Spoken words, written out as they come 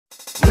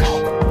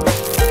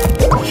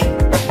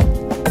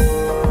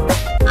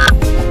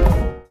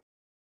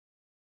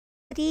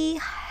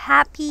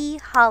Happy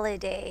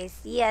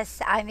holidays. Yes,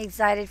 I'm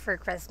excited for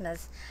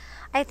Christmas.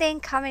 I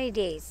think how many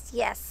days?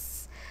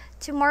 Yes.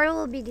 Tomorrow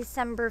will be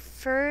December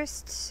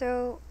 1st,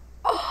 so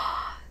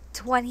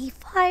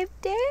 25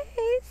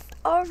 days.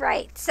 All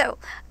right. So,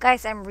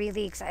 guys, I'm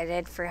really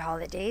excited for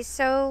holidays.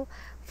 So,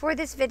 for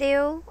this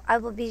video, I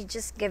will be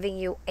just giving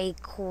you a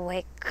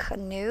quick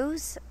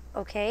news,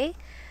 okay?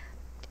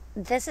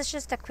 This is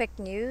just a quick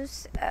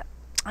news.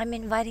 I'm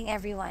inviting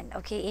everyone,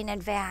 okay, in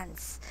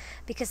advance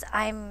because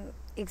I'm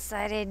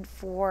excited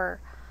for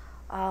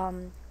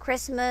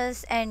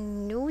Christmas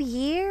and New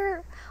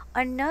Year.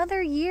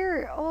 Another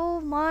year.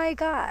 Oh my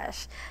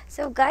gosh.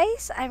 So,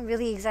 guys, I'm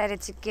really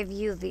excited to give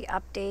you the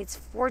updates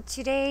for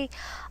today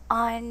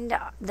on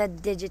the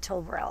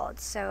digital world.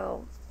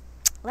 So,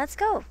 let's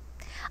go.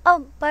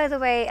 Oh, by the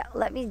way,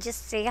 let me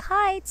just say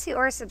hi to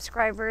our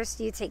subscribers.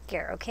 You take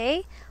care,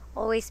 okay?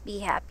 Always be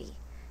happy.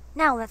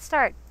 Now, let's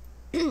start.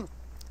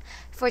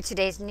 For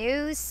today's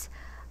news,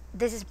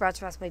 this is brought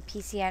to us by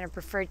PCN or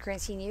Preferred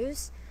Currency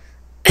News.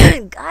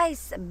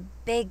 Guys,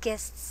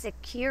 biggest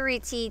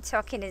security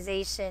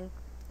tokenization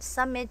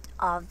summit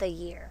of the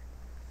year.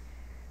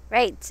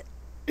 Right.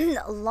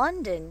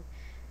 London,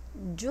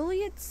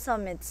 Juliet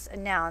Summits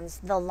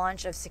announced the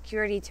launch of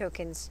security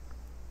tokens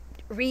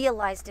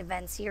realized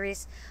event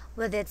series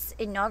with its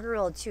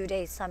inaugural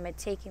two-day summit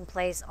taking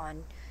place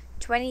on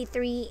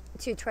 23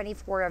 to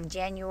 24 of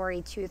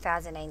January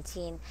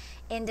 2019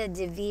 in the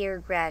De Vere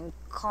Grand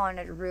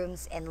Connaught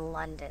Rooms in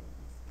London.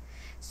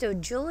 So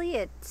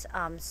Juliet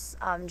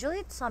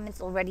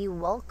Summits already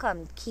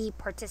welcomed key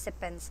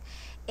participants,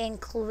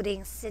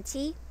 including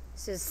Citi,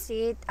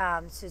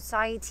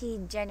 Society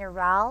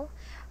Generale,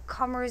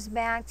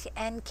 Commerzbank,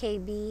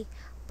 NKB,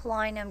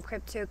 Platinum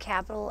Crypto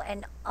Capital,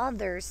 and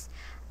others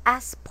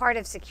as part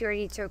of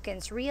Security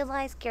Tokens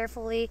Realize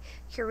carefully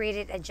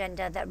curated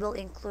agenda that will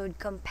include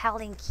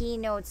compelling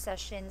keynote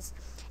sessions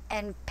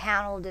and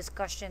panel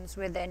discussions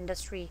with the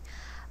industry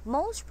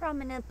most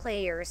prominent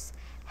players,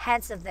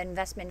 heads of the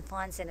investment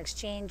funds and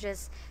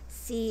exchanges,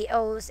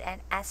 CEOs and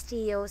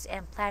STOs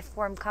and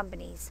platform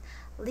companies,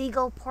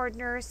 legal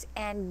partners,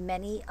 and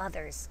many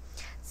others.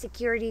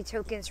 Security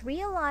Tokens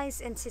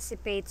Realize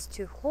anticipates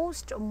to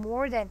host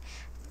more than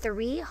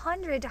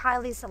 300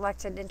 highly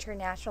selected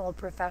international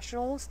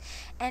professionals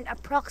and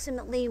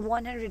approximately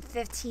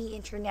 150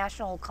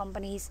 international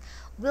companies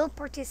will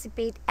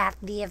participate at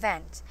the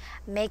event,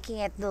 making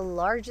it the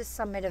largest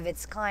summit of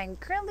its kind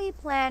currently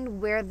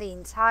planned where the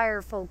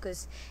entire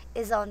focus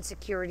is on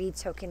security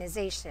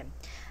tokenization.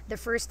 The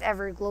first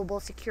ever Global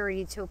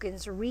Security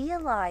Tokens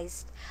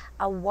Realized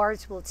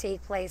Awards will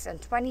take place on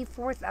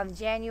 24th of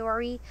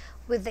January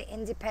with the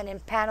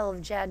independent panel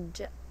of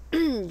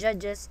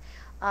judges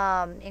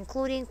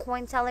including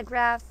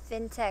Cointelegraph,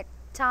 FinTech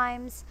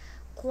Times,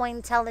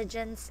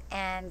 Cointelligence,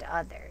 and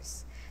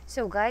others.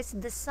 So, guys,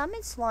 the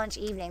summit's launch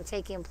evening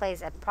taking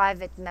place at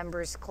Private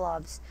Members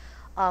Club's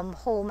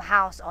home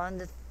house on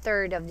the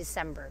 3rd of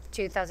December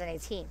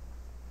 2018.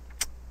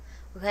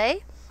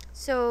 Okay,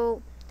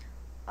 so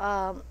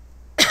um,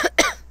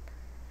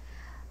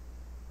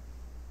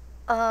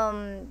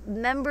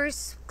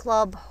 Members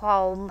Club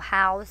home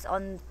house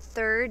on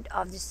 3rd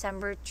of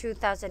December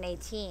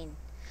 2018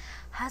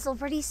 has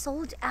already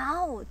sold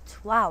out.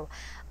 Wow.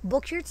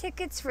 Book your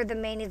tickets for the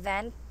main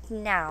event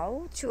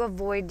now to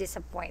avoid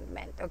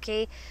disappointment.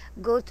 Okay,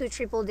 go to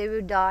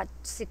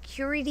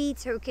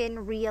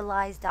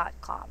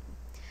www.securitytokenrealize.com.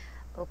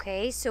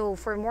 Okay, so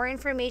for more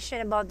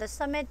information about the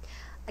summit,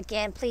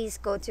 again, please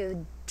go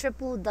to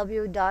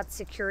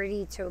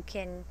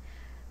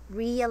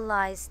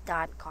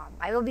www.securitytokenrealize.com.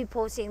 I will be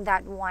posting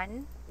that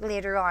one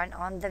later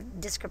on the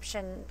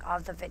description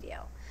of the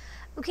video.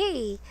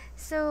 Okay,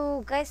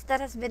 so guys,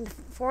 that has been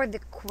for the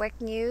quick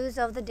news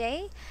of the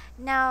day.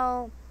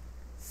 Now,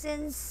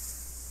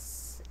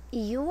 since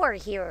you are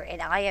here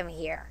and I am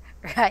here,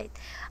 right?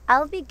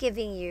 I'll be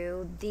giving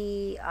you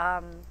the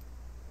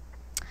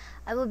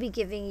I will be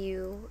giving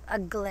you a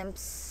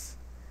glimpse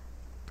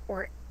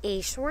or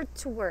a short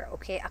tour,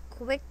 okay, a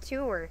quick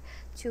tour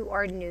to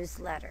our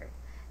newsletter.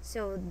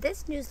 So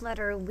this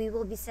newsletter, we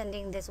will be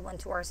sending this one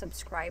to our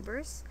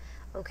subscribers,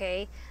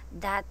 okay?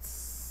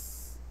 That's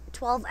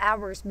 12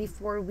 hours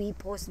before we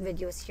post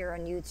videos here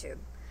on YouTube.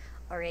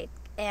 All right,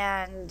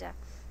 and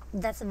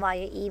that's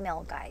via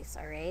email, guys.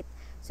 All right,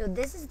 so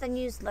this is the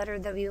newsletter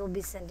that we will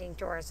be sending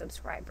to our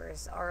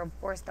subscribers, or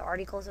of course the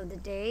articles of the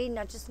day,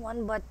 not just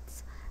one but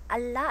a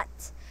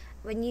lot.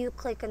 When you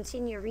click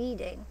continue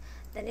reading,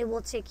 then it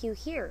will take you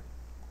here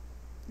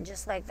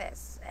just like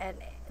this, and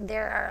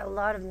there are a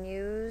lot of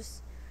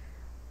news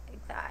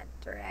like that,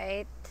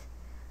 right?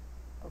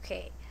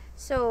 Okay,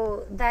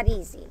 so that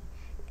easy.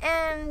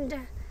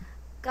 And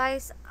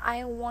guys,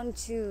 I want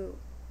to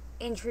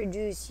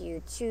introduce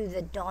you to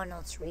the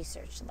Donald's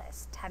research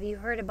list. Have you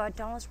heard about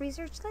Donald's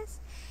research list?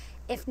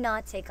 If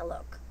not, take a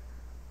look.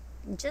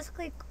 Just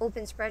click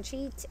open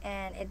spreadsheet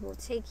and it will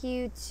take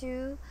you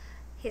to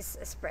his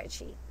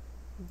spreadsheet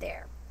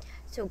there.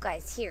 So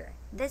guys, here,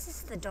 this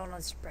is the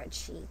Donald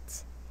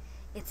spreadsheet.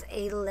 It's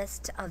a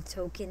list of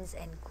tokens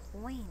and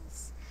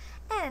coins.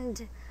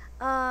 And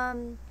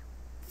um,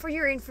 for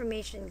your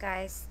information,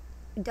 guys,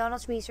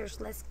 Donald's research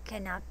list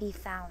cannot be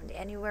found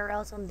anywhere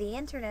else on the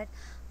internet,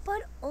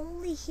 but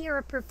only here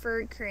at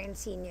Preferred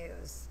Currency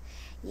News.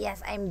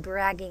 Yes, I'm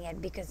bragging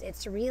it because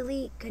it's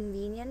really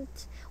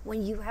convenient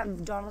when you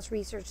have Donald's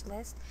research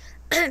list.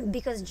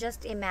 Because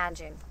just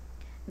imagine,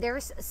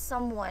 there's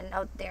someone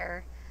out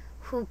there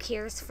who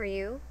cares for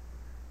you,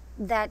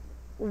 that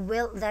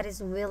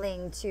is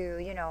willing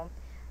to,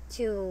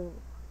 to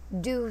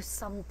do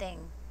something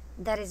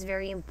that is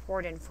very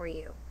important for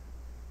you.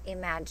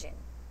 Imagine,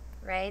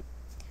 right?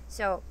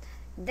 So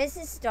this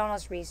is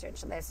Donald's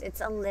research list.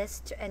 It's a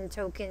list and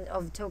token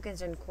of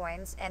tokens and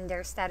coins and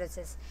their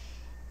statuses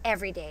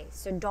every day.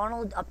 So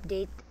Donald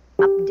updates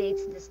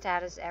the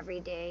status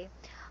every day.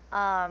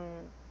 Um,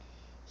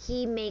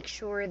 he makes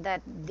sure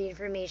that the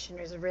information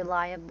is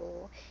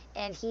reliable,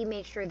 and he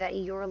makes sure that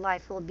your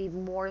life will be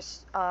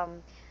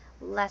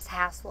less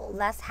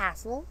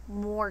hassle,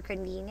 more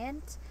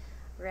convenient,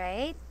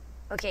 right?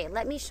 Okay,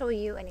 let me show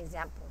you an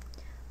example.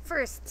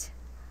 First,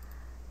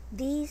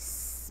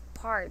 these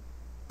part,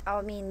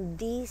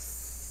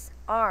 these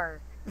are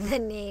the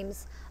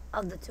names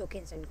of the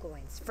tokens and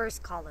coins.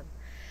 First column.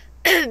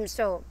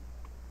 So,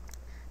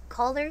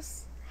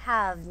 colors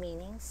have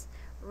meanings.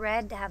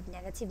 Red have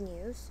negative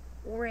news.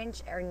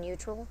 Orange are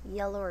neutral.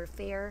 Yellow are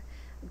fair.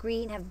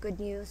 Green have good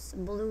news.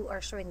 Blue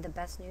are showing the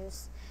best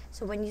news.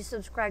 So when you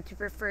subscribe to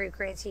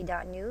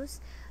preferredcurrency.news,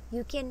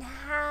 you can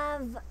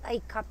have a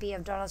copy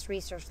of Donald's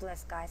research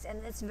list, guys.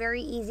 And it's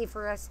very easy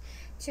for us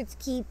to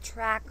keep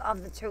track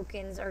of the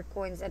tokens or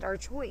coins at our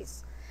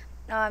choice.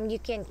 You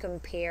can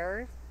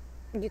compare.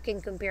 You can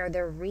compare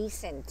the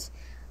recent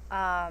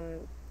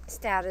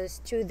status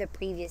to the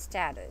previous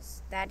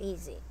status. That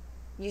easy.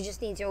 You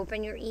just need to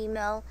open your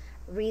email,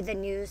 read the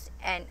news,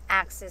 and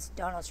access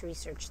Donald's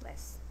research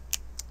list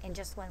in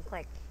just one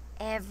click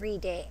every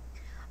day.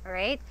 All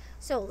right.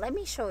 So let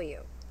me show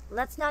you.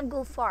 Let's not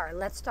go far.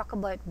 Let's talk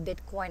about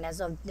Bitcoin as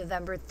of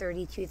November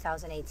 30,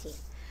 2018.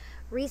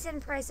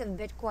 Recent price of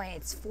Bitcoin,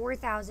 it's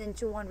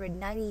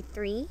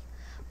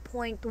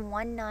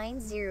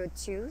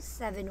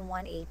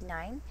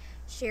 4,293.19027189.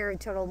 Share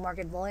total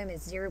market volume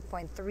is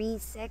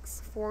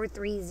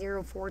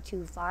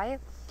 0.36430425.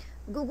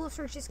 Google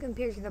searches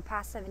compared to the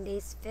past 7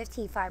 days,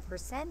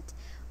 55%.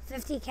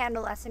 50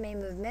 candle SMA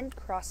movement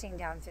crossing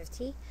down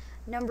 50.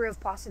 Number of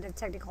positive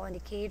technical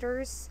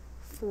indicators,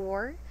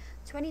 4.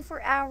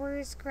 24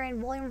 hours current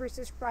volume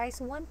versus price,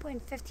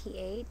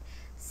 1.58.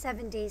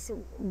 7 days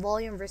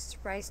volume versus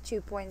price,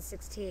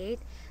 2.68.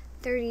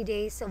 30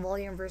 days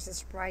volume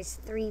versus price,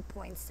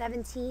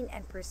 3.17.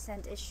 And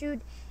percent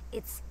issued,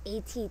 it's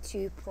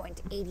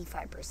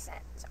 82.85%.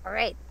 All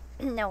right.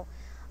 Now,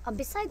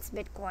 besides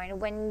Bitcoin,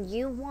 when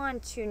you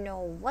want to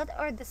know what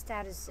are the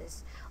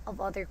statuses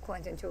of other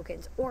coins and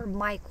tokens, or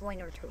my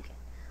coin or token,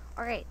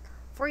 all right,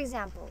 for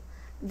example,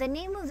 the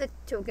name of the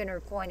token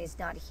or coin is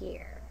not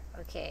here.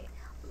 Okay,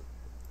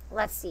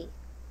 let's see.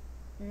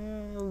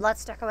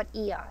 Let's talk about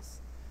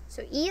EOS.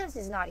 So EOS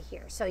is not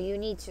here. So you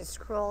need to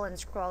scroll and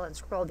scroll and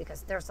scroll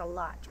because there's a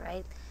lot,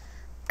 right?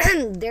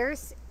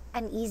 There's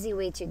an easy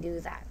way to do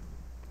that.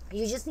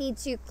 You just need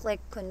to click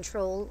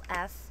Control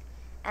F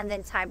and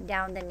then type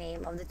down the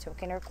name of the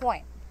token or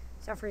coin.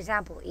 So for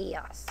example,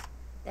 EOS.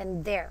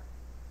 Then there.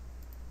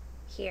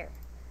 Here.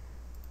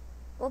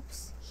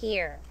 Oops,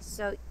 here.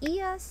 So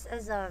EOS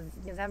as of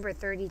November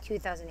 30,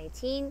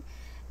 2018,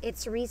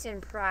 its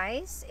recent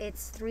price,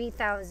 it's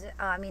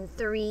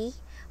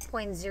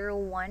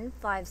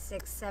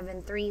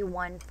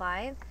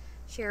 3.01567315.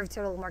 Share of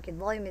total market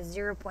volume is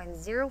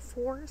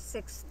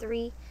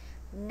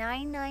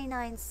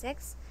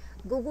 0.04639996.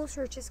 Google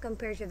searches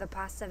compared to the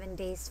past 7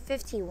 days,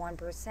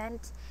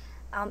 51%.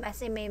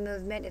 SMA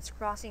movement, it's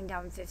crossing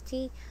down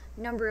 50.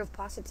 Number of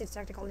positive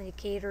technical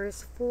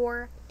indicators,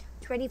 4.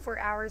 24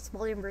 hours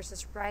volume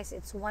versus price,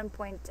 it's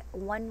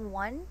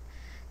 1.11.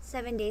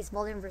 7 days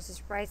volume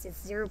versus price,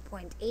 it's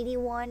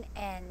 0.81.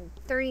 And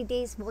 30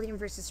 days volume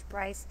versus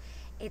price,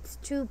 it's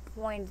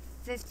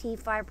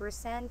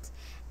 2.55%.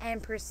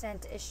 And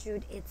percent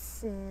issued,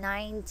 it's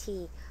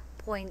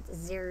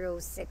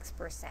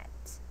 90.06%.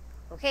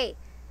 Okay,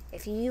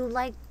 if you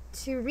like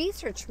to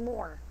research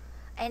more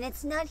and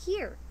it's not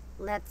here,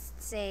 let's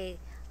say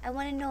I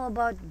want to know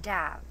about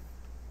DAV.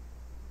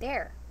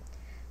 There.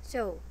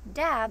 So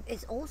DAV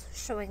is also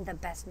showing the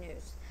best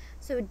news.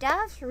 So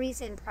DAV's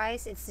recent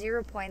price, it's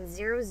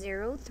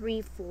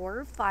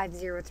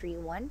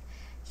 0.00345031.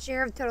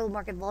 Share of total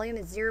market volume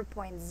is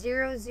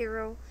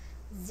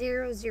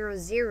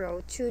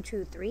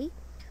 0.00000223.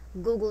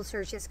 Google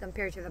searches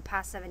compared to the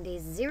past 7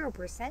 days,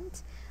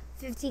 0%.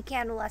 50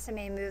 candle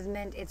SMA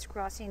movement, it's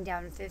crossing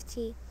down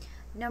 50.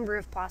 Number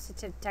of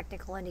positive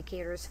technical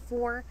indicators,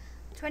 4.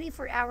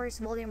 24 hours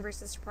volume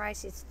versus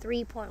price, it's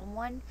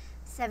 3.1.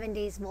 7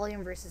 days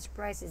volume versus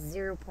price is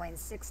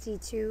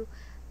 0.62.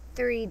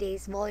 30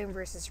 days volume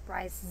versus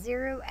price,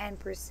 0. And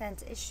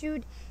percent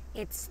issued,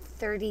 it's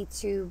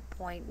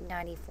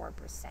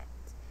 32.94%.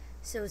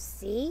 So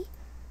see,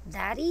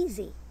 that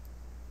easy.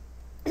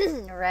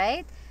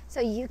 Right? So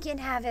you can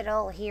have it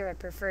all here at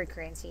Preferred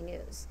Currency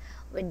News.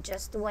 With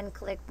just one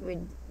click,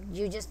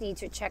 you just need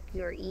to check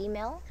your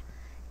email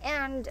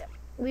and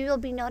we will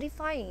be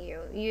notifying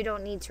you. You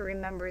don't need to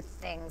remember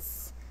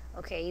things.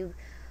 Okay,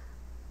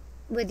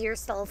 with your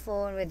cell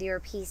phone, with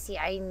your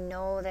PC, I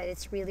know that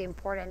it's really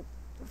important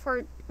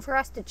for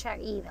us to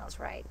check emails,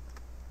 right?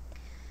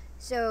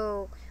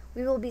 So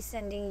we will be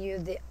sending you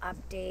the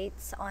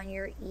updates on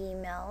your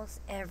emails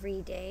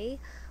every day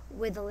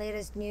with the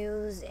latest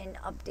news and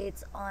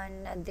updates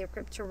on the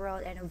crypto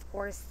world, and of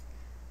course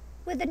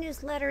with the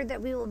newsletter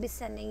that we will be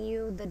sending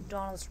you, the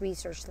Donald's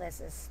research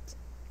list is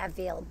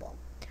available.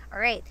 All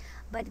right,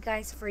 but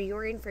guys, for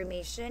your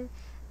information,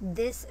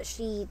 this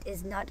sheet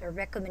is not a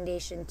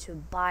recommendation to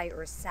buy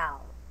or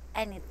sell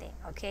anything,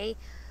 okay?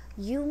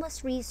 You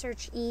must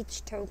research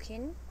each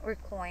token or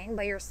coin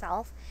by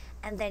yourself,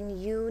 and then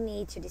you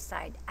need to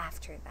decide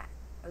after that,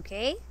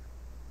 okay?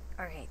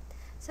 All right.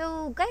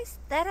 So guys,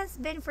 that has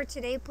been for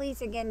today.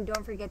 Please, again,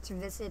 don't forget to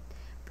visit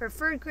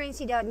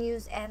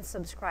preferredcurrency.news and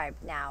subscribe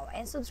now.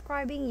 And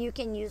subscribing, you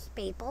can use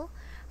PayPal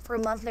for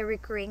monthly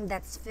recurring.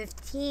 That's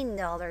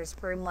 $15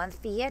 per month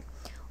fiat.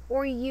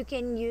 Or you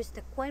can use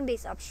the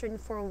Coinbase option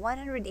for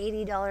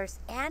 $180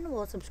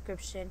 annual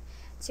subscription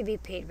to be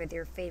paid with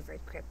your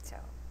favorite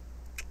crypto.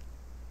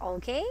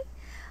 Okay?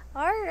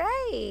 All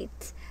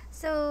right.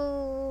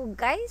 So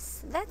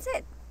guys, that's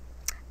it.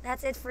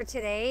 That's it for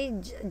today.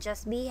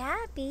 Just be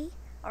happy.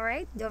 All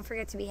right? Don't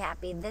forget to be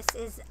happy. This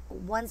is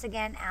once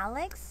again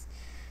Alex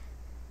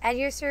at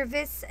your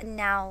service,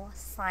 now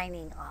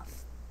signing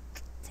off.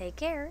 Take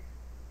care.